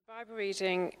Bible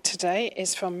reading today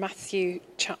is from Matthew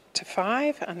chapter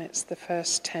 5, and it's the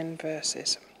first 10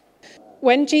 verses.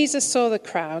 When Jesus saw the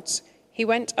crowds, he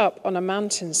went up on a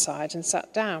mountainside and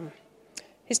sat down.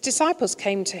 His disciples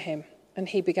came to him, and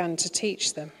he began to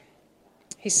teach them.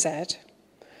 He said,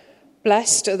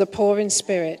 "Blessed are the poor in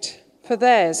spirit, for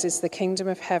theirs is the kingdom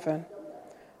of heaven.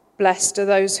 Blessed are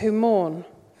those who mourn,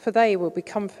 for they will be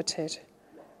comforted.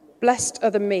 Blessed are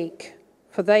the meek,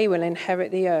 for they will inherit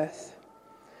the earth.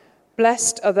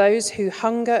 Blessed are those who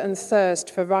hunger and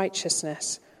thirst for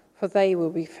righteousness, for they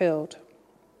will be filled.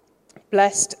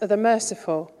 Blessed are the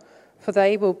merciful, for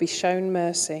they will be shown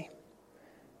mercy.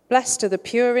 Blessed are the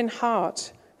pure in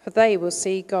heart, for they will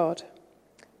see God.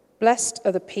 Blessed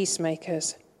are the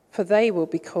peacemakers, for they will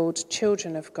be called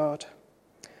children of God.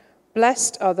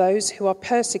 Blessed are those who are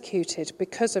persecuted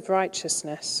because of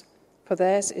righteousness, for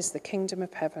theirs is the kingdom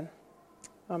of heaven."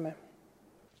 Amen.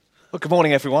 Well, good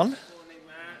morning, everyone.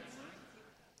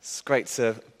 It's great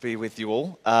to be with you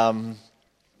all.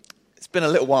 It's been a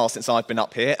little while since I've been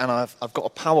up here, and I've got a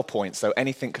PowerPoint, so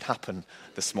anything could happen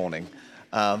this morning.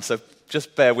 So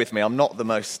just bear with me. I'm not the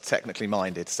most technically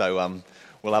minded, so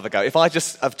we'll have a go. If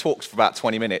I've talked for about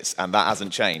 20 minutes and that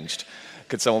hasn't changed,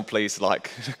 could someone please,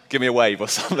 give me a wave or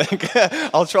something?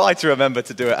 I'll try to remember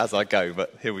to do it as I go,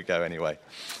 but here we go anyway.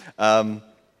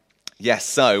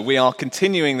 So we are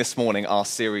continuing this morning our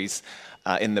series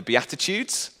in the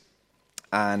Beatitudes.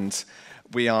 And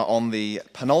we are on the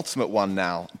penultimate one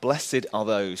now. Blessed are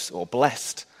those who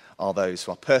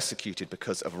are persecuted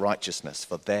because of righteousness,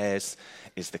 for theirs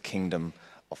is the kingdom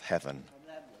of heaven.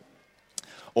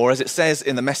 Or as it says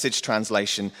in the Message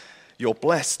translation, you're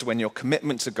blessed when your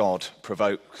commitment to God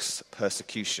provokes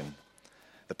persecution.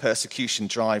 The persecution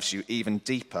drives you even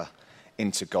deeper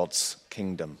into God's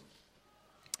kingdom.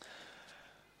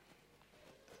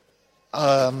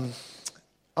 I'll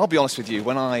be honest with you,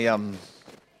 when I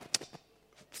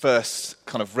first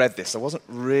kind of read this, I wasn't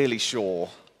really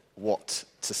sure what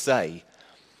to say.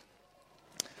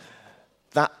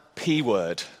 That P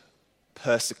word,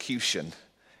 persecution,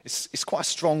 it's quite a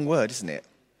strong word, isn't it?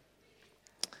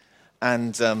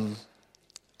 And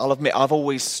I'll admit, I've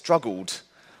always struggled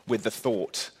with the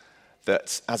thought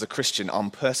that as a Christian, I'm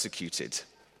persecuted.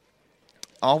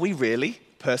 Are we really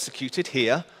persecuted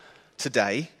here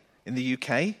today in the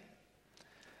UK?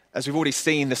 As we've already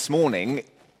seen this morning,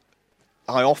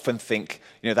 I often think,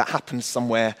 that happens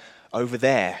somewhere over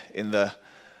there in the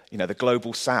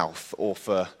global south, or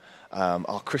for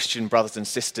our Christian brothers and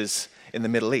sisters in the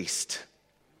Middle East.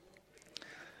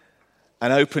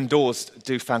 And Open Doors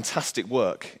do fantastic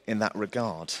work in that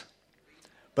regard.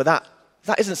 But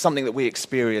that isn't something that we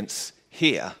experience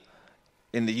here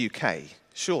in the UK,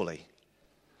 surely.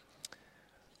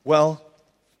 Well,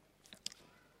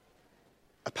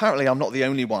 apparently I'm not the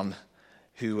only one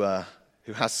who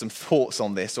has some thoughts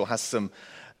on this or has some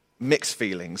mixed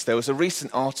feelings. There was a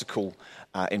recent article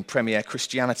in Premier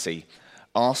Christianity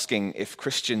asking if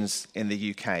Christians in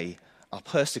the UK are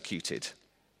persecuted.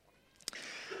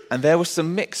 And there were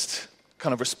some mixed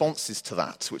kind of responses to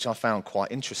that, which I found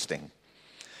quite interesting.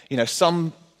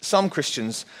 Some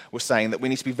Christians were saying that we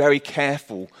need to be very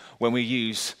careful when we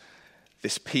use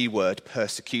this P word,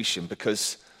 persecution,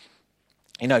 because,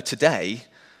 today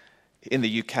in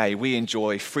the UK, we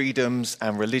enjoy freedoms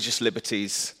and religious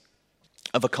liberties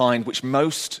of a kind which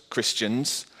most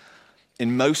Christians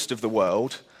in most of the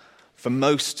world, for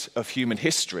most of human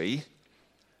history,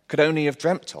 could only have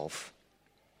dreamt of.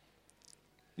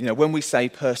 When we say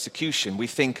persecution, we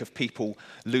think of people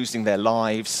losing their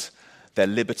lives, their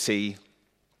liberty,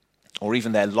 or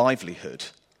even their livelihood.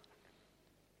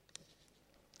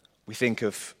 We think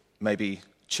of maybe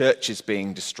churches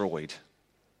being destroyed.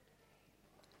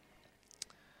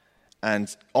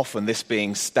 And often this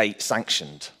being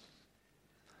state-sanctioned.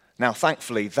 Now,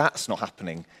 thankfully, that's not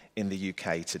happening in the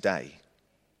UK today.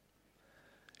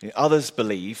 Others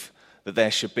believe that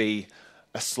there should be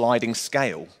a sliding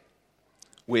scale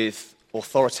with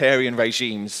authoritarian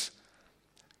regimes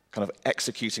kind of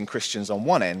executing Christians on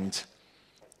one end,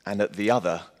 and at the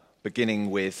other, beginning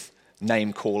with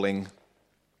name-calling,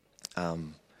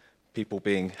 people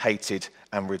being hated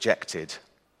and rejected.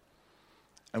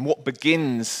 And what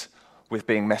begins with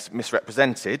being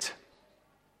misrepresented,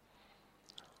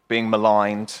 being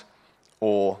maligned,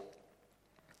 or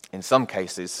in some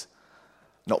cases,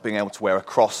 not being able to wear a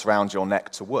cross round your neck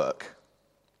to work,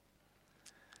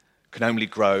 can only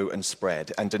grow and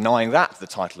spread. And denying that the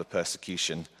title of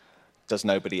persecution does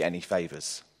nobody any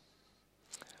favours.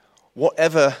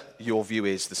 Whatever your view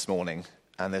is this morning,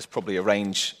 and there's probably a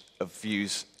range of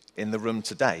views in the room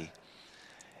today,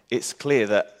 it's clear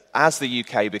that as the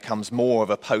UK becomes more of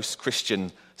a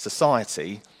post-Christian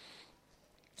society,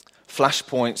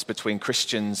 flashpoints between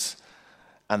Christians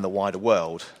and the wider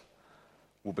world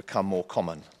will become more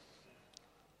common.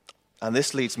 And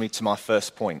this leads me to my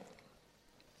first point,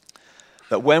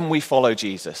 that when we follow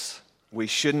Jesus, we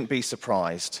shouldn't be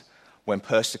surprised when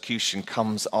persecution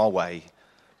comes our way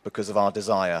because of our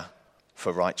desire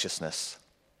for righteousness.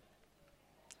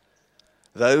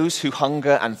 Those who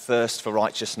hunger and thirst for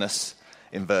righteousness,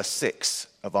 in verse 6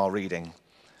 of our reading,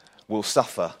 will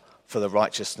suffer for the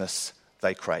righteousness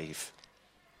they crave.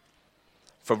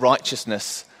 For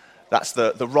righteousness, that's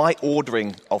the right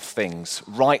ordering of things,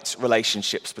 right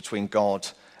relationships between God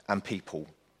and people.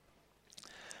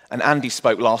 And Andy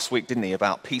spoke last week, didn't he,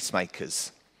 about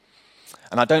peacemakers.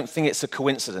 And I don't think it's a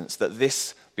coincidence that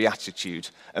this beatitude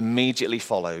immediately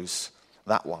follows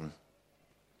that one.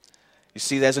 You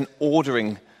see, there's an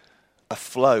ordering, a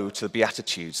flow to the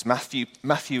Beatitudes.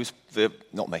 Matthew's, the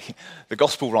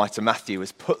gospel writer Matthew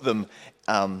has put them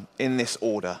in this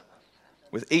order,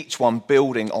 with each one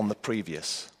building on the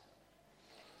previous.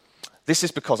 This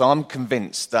is because I'm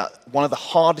convinced that one of the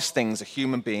hardest things a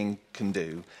human being can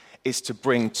do is to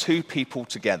bring two people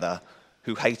together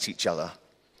who hate each other,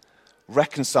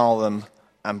 reconcile them,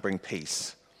 and bring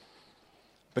peace.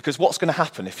 Because what's going to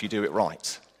happen if you do it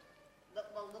right?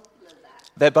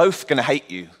 They're both going to hate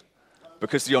you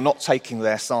because you're not taking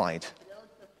their side.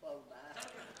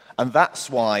 And that's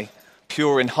why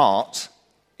pure in heart,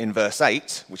 in verse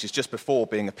 8, which is just before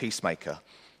being a peacemaker,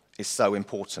 is so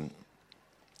important.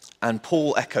 And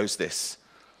Paul echoes this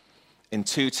in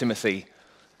 2 Timothy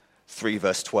 3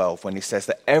 verse 12 when he says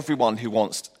that everyone who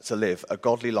wants to live a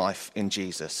godly life in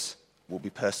Jesus will be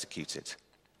persecuted.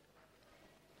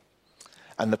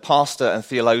 And the pastor and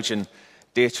theologian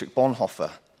Dietrich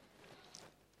Bonhoeffer,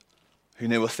 who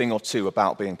knew a thing or two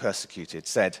about being persecuted,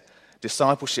 said,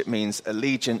 discipleship means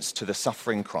allegiance to the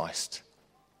suffering Christ.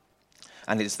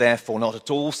 And it's therefore not at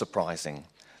all surprising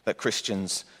that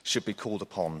Christians should be called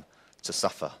upon to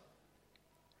suffer.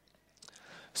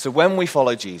 So when we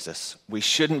follow Jesus, we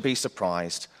shouldn't be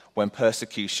surprised when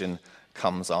persecution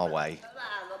comes our way.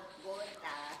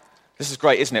 This is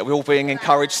great, isn't it? We're all being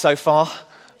encouraged so far.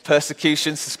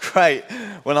 Persecutions is great.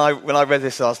 When I read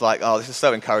this, I was like, oh, this is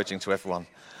so encouraging to everyone.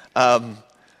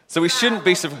 So we shouldn't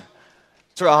be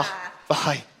surprised.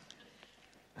 Bye.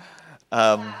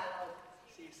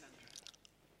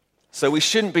 So we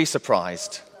shouldn't be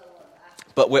surprised,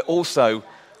 but we're also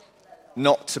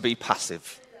not to be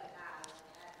passive.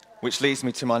 Which leads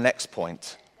me to my next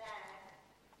point,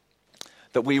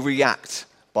 that we react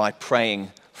by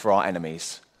praying for our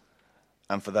enemies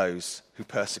and for those who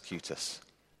persecute us.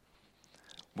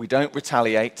 We don't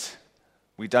retaliate.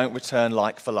 We don't return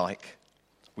like for like.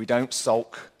 We don't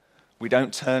sulk. We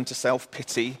don't turn to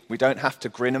self-pity. We don't have to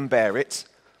grin and bear it.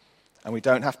 And we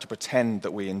don't have to pretend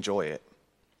that we enjoy it.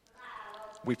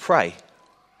 We pray.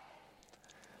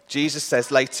 Jesus says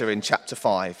later in chapter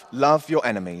 5, love your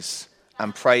enemies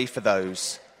and pray for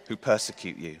those who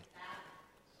persecute you.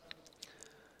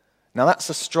 Now that's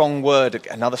a strong word,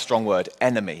 another strong word,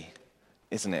 enemy,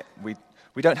 isn't it? We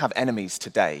don't have enemies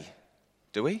today,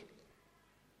 do we?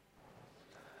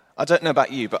 I don't know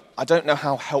about you, but I don't know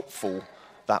how helpful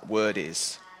that word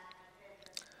is.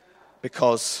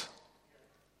 Because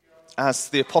as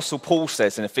the Apostle Paul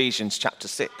says in Ephesians chapter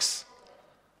 6,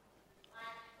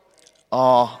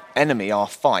 our enemy, our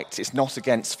fight, is not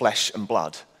against flesh and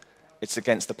blood. It's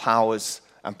against the powers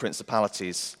and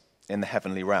principalities in the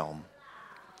heavenly realm.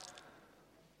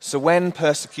 So when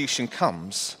persecution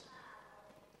comes,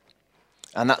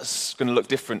 and that's going to look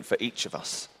different for each of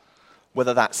us,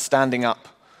 whether that's standing up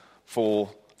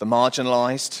for the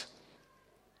marginalized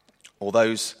or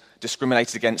those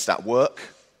discriminated against at work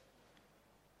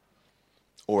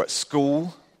or at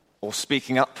school, or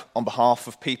speaking up on behalf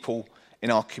of people in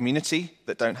our community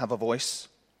that don't have a voice,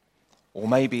 or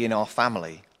maybe in our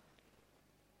family.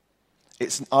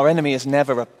 Our enemy is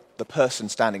never the person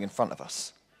standing in front of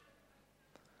us.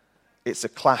 It's a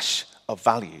clash of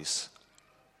values.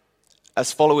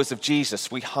 As followers of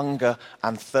Jesus, we hunger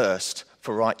and thirst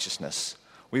for righteousness.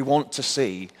 We want to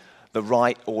see the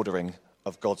right ordering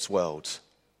of God's world.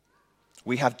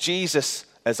 We have Jesus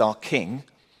as our king,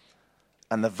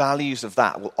 and the values of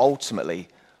that will ultimately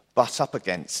butt up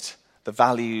against the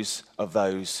values of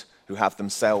those who have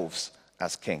themselves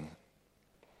as king.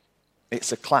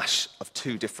 It's a clash of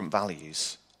two different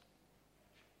values.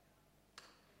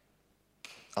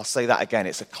 I'll say that again.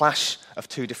 It's a clash of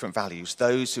two different values.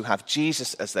 Those who have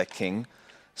Jesus as their king,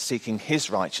 seeking his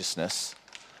righteousness,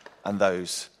 and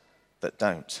those that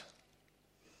don't.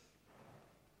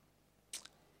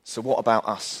 So what about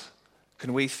us?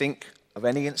 Can we think of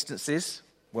any instances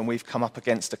when we've come up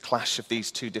against a clash of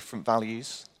these two different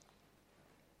values?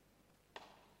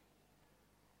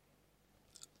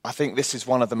 I think this is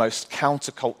one of the most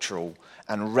countercultural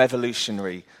and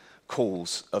revolutionary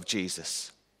calls of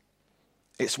Jesus.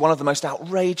 It's one of the most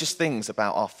outrageous things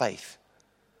about our faith,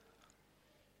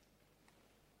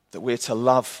 that we're to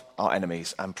love our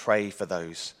enemies and pray for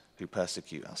those who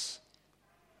persecute us.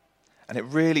 And it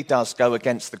really does go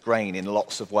against the grain in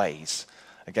lots of ways,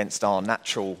 against our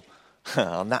natural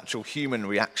human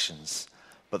reactions,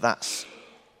 but that's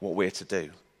what we're to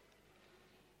do.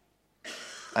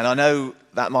 And I know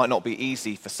that might not be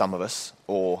easy for some of us,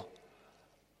 or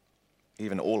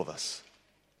even all of us,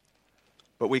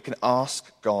 but we can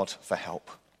ask God for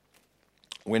help.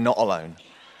 We're not alone,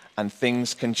 and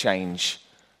things can change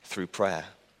through prayer.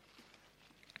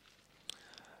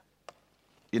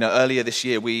 You know, earlier this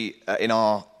year, we in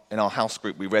our house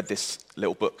group, we read this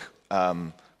little book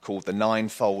called The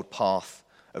Ninefold Path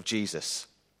of Jesus,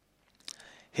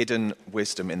 Hidden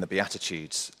Wisdom in the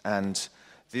Beatitudes. And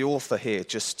the author here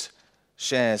just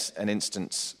shares an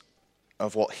instance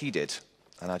of what he did,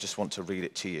 and I just want to read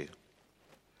it to you.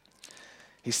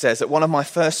 He says, "At one of my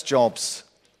first jobs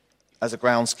as a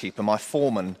groundskeeper, my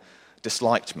foreman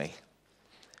disliked me.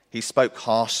 He spoke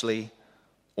harshly,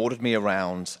 ordered me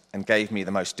around, and gave me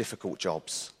the most difficult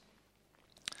jobs.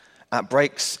 At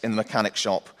breaks in the mechanic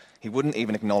shop, he wouldn't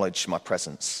even acknowledge my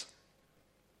presence.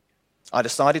 I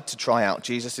decided to try out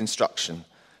Jesus' instruction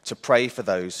to pray for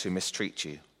those who mistreat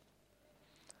you.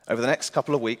 Over the next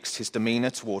couple of weeks, his demeanor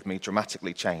toward me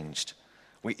dramatically changed.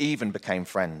 We even became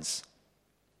friends.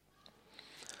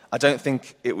 I don't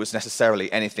think it was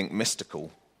necessarily anything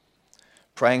mystical.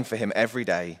 Praying for him every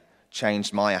day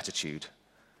changed my attitude,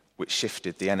 which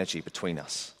shifted the energy between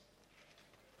us."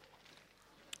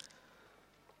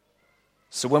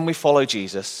 So when we follow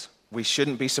Jesus, we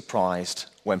shouldn't be surprised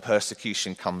when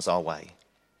persecution comes our way.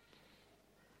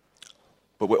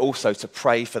 But we're also to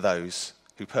pray for those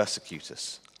who persecute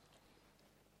us.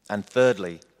 And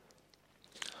thirdly,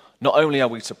 not only are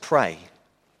we to pray,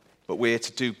 but we're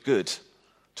to do good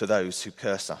to those who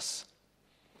curse us.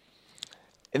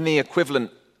 In the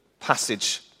equivalent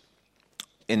passage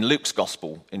in Luke's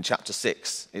Gospel, in chapter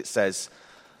 6, it says,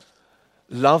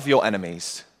 "Love your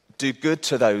enemies, do good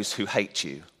to those who hate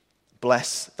you,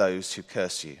 bless those who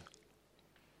curse you."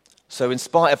 So in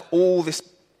spite of all this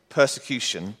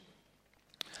persecution,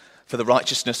 for the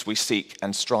righteousness we seek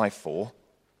and strive for,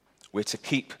 we're to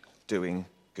keep doing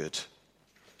good.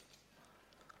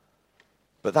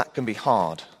 But that can be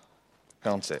hard,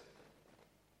 can't it?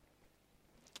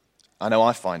 I know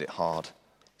I find it hard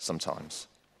sometimes.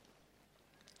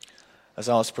 As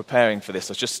I was preparing for this,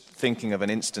 I was just thinking of an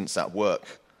instance at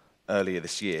work earlier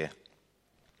this year.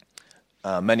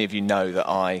 Many of you know that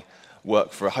I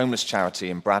work for a homeless charity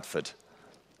in Bradford,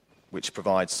 which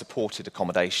provides supported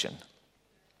accommodation.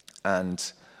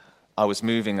 And I was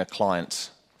moving a client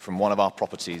from one of our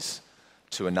properties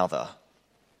to another.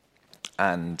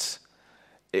 And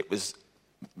it was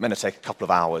meant to take a couple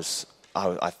of hours.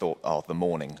 I thought, the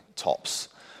morning, tops.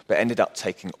 But it ended up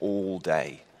taking all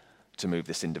day to move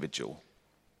this individual.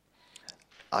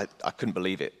 I couldn't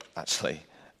believe it, actually.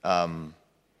 But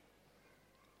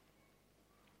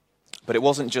it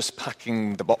wasn't just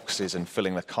packing the boxes and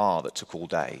filling the car that took all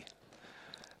day.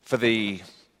 For the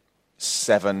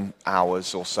 7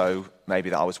 hours or so,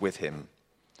 maybe, that I was with him,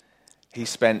 he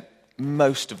spent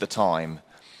most of the time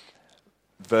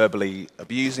verbally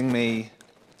abusing me,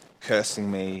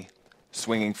 cursing me,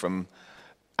 swinging from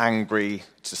angry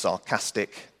to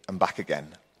sarcastic and back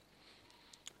again.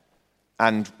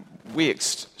 And we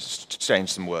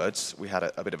exchanged some words. We had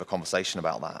a bit of a conversation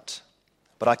about that.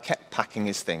 But I kept packing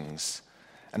his things.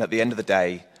 And at the end of the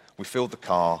day, we filled the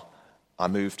car, I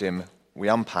moved him, we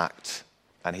unpacked,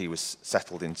 and he was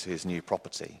settled into his new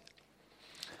property.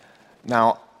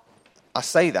 Now, I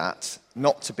say that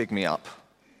not to big me up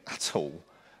at all,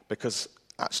 because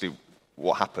actually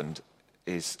what happened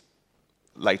is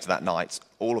later that night,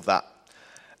 all of that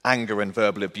anger and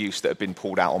verbal abuse that had been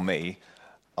poured out on me,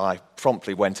 I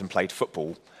promptly went and played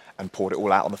football and poured it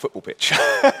all out on the football pitch.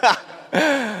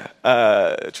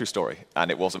 True story,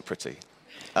 and it wasn't pretty.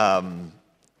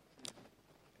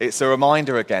 It's a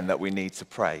reminder again that we need to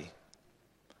pray,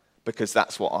 because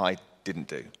that's what I didn't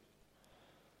do.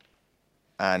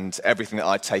 And everything that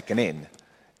I'd taken in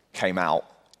came out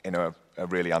in a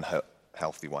really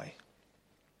unhealthy way.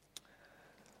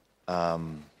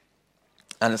 And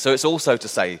so it's also to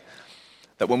say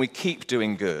that when we keep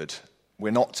doing good,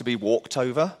 we're not to be walked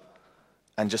over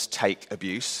and just take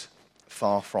abuse.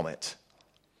 Far from it.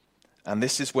 And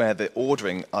this is where the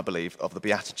ordering, I believe, of the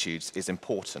Beatitudes is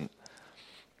important.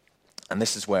 And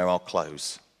this is where I'll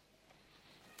close.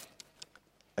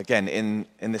 Again,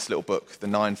 in this little book, The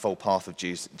Ninefold Path of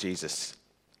Jesus,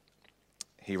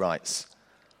 he writes,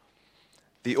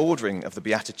 "The ordering of the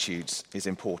Beatitudes is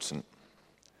important.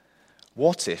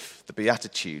 What if the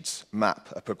Beatitudes map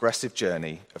a progressive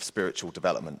journey of spiritual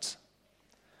development?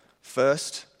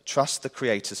 First, trust the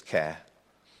Creator's care.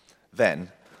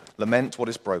 Then, lament what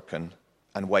is broken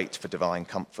and wait for divine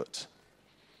comfort.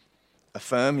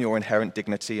 Affirm your inherent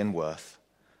dignity and worth.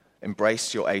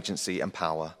 Embrace your agency and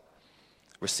power.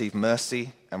 Receive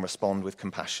mercy and respond with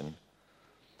compassion.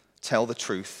 Tell the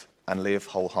truth and live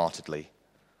wholeheartedly.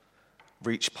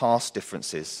 Reach past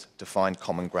differences to find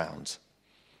common ground.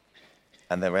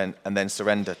 And then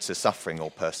surrender to suffering or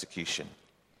persecution."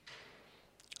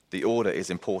 The order is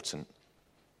important.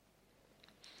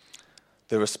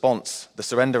 The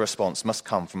surrender response must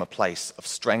come from a place of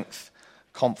strength,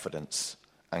 confidence,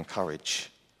 and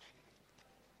courage.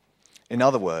 In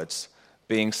other words,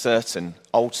 being certain,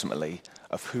 ultimately,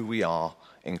 of who we are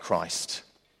in Christ.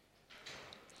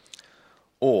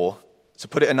 Or, to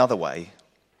put it another way,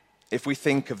 if we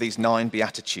think of these 9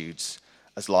 Beatitudes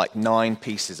as like 9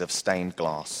 pieces of stained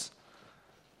glass,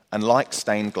 and like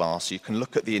stained glass, you can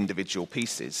look at the individual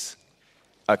pieces.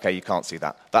 Okay, you can't see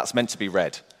that. That's meant to be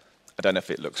red. I don't know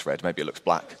if it looks red. Maybe it looks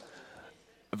black.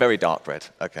 A very dark red.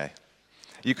 Okay.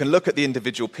 You can look at the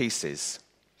individual pieces,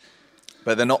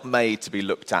 but they're not made to be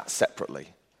looked at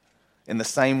separately. In the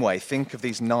same way, think of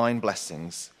these 9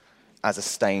 blessings as a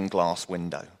stained glass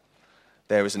window.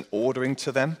 There is an ordering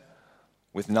to them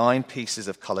with 9 pieces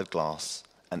of coloured glass,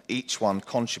 and each one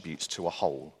contributes to a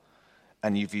whole,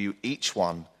 and you view each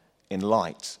one in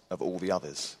light of all the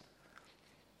others.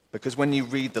 Because when you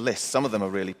read the list, some of them are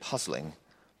really puzzling,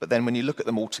 but then when you look at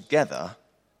them all together,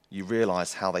 you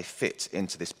realise how they fit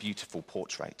into this beautiful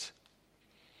portrait.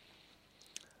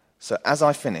 So as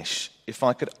I finish, if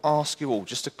I could ask you all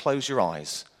just to close your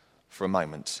eyes for a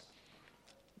moment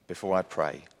before I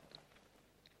pray.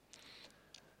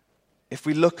 If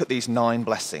we look at these 9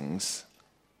 blessings,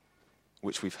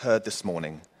 which we've heard this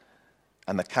morning,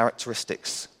 and the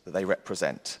characteristics that they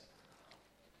represent,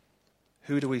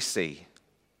 who do we see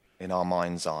in our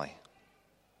mind's eye?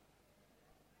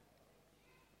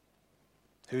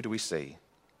 Who do we see?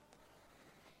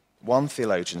 One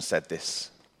theologian said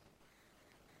this: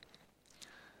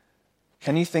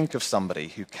 "Can you think of somebody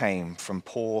who came from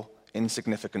poor,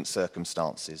 insignificant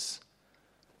circumstances,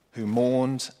 who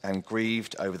mourned and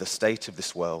grieved over the state of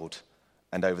this world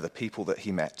and over the people that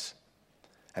he met,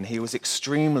 and he was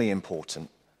extremely important,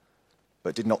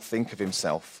 but did not think of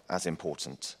himself as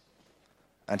important,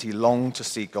 and he longed to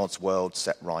see God's world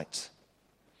set right,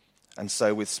 and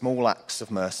so with small acts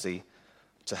of mercy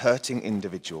to hurting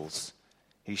individuals,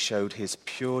 he showed his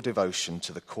pure devotion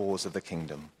to the cause of the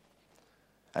kingdom.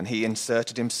 And he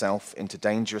inserted himself into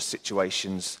dangerous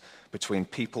situations between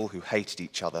people who hated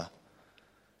each other.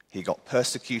 He got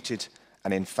persecuted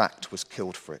and in fact was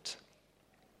killed for it.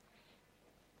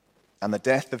 And the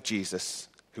death of Jesus,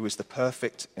 who is the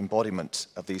perfect embodiment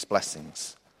of these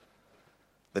blessings,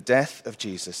 the death of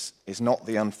Jesus is not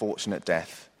the unfortunate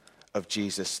death of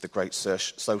Jesus, the great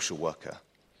social worker.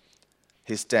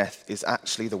 His death is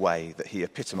actually the way that he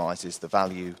epitomizes the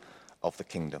value of the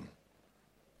kingdom.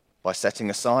 By setting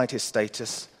aside his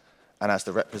status and as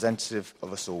the representative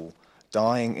of us all,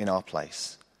 dying in our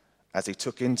place, as he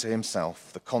took into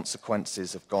himself the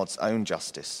consequences of God's own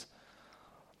justice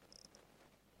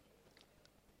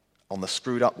on the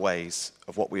screwed up ways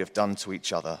of what we have done to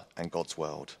each other and God's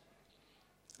world.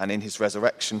 And in his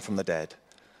resurrection from the dead,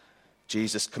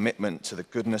 Jesus' commitment to the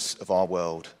goodness of our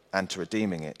world and to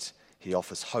redeeming it, he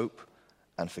offers hope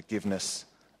and forgiveness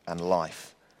and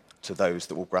life to those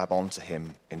that will grab onto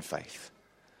him in faith.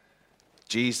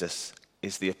 Jesus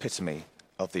is the epitome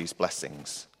of these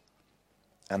blessings,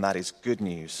 and that is good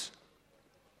news.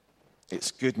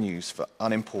 It's good news for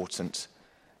unimportant,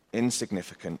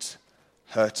 insignificant,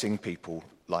 hurting people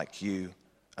like you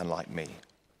and like me.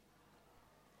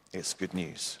 It's good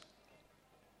news.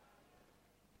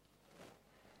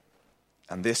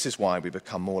 And this is why we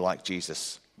become more like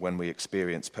Jesus when we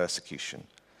experience persecution,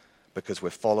 because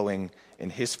we're following in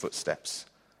his footsteps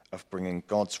of bringing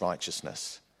God's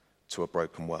righteousness to a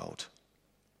broken world.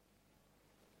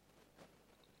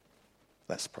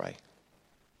 Let's pray.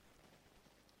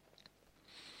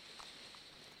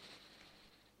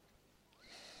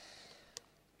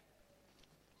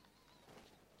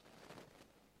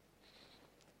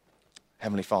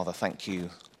 Heavenly Father, thank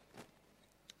you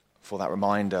for that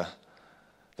reminder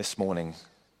this morning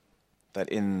that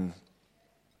in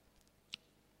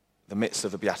the midst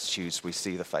of the Beatitudes we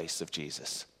see the face of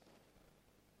Jesus.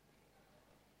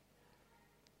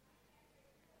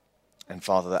 And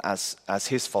Father, that as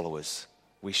his followers,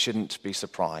 we shouldn't be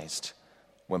surprised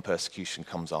when persecution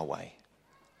comes our way.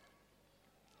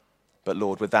 But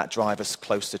Lord, would that drive us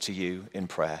closer to you in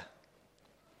prayer?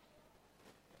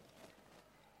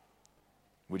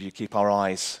 Would you keep our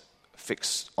eyes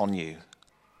fixed on you?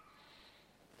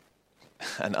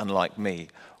 And unlike me,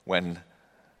 when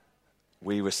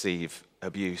we receive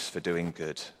abuse for doing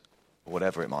good, or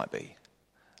whatever it might be,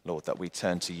 Lord, that we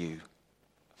turn to you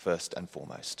first and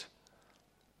foremost.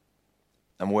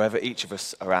 And wherever each of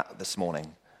us are at this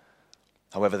morning,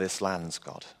 however this lands,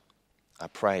 God, I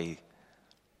pray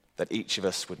that each of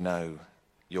us would know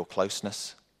your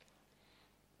closeness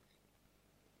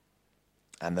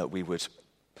and that we would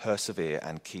persevere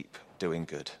and keep doing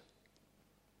good,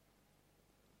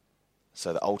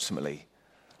 so that ultimately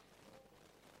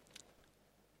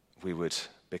we would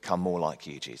become more like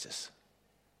you, Jesus.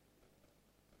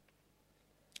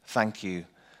 Thank you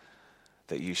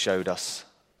that you showed us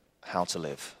how to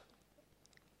live,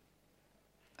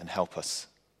 and help us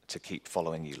to keep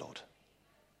following you, Lord.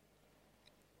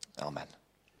 Amen.